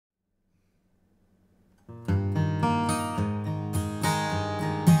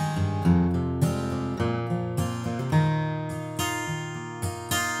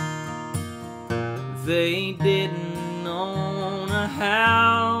They didn't own a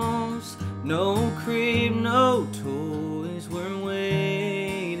house, no crib, no toys were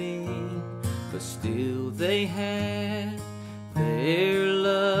waiting, but still they had their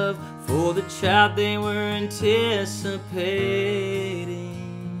love for the child they were anticipating.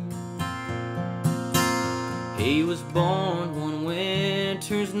 He was born one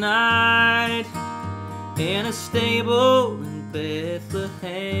winter's night in a stable in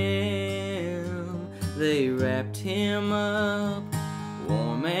Bethlehem. They wrapped him up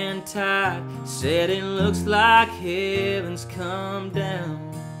warm and tight, said it looks like heaven's come down.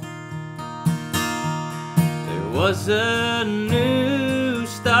 There was a new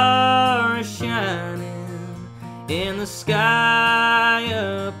star shining in the sky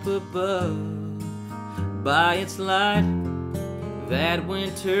up above. By its light that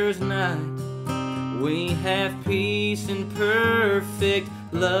winter's night, we have peace and perfect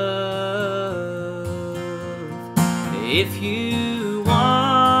love. If you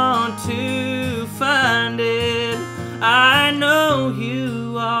want to find it, I know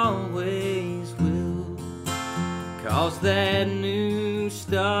you always will, 'cause that new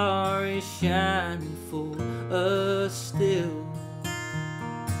star is shining for us still.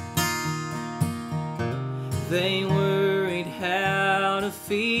 They worried how to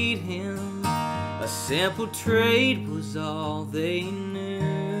feed him, a simple trade was all they knew.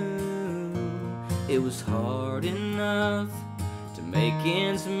 It was hard enough to make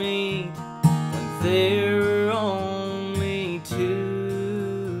ends meet when there were only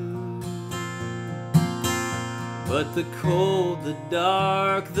two. But the cold, the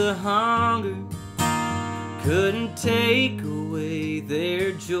dark, the hunger couldn't take away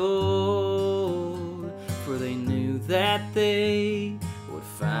their joy, for they knew that they would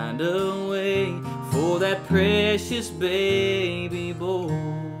find a way for that precious baby boy.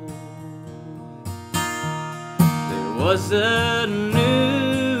 There was a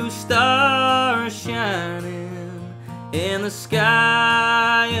new star shining in the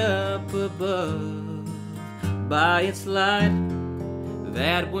sky up above. By its light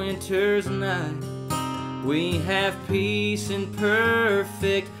that winter's night, we have peace and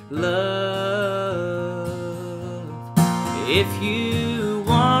perfect love. If you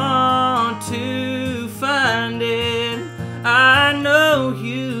want to find it, I know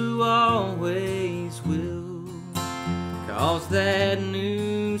you always will, 'cause that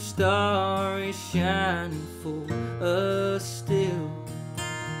new star is shining for us still.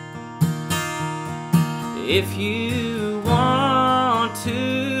 If you want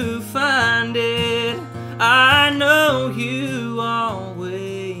to find it, I know you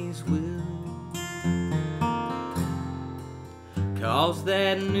always will, 'cause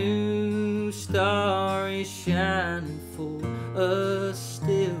that new star is shining for us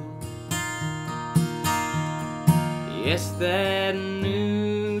still. Yes, that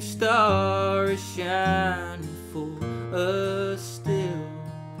new star is shining for us.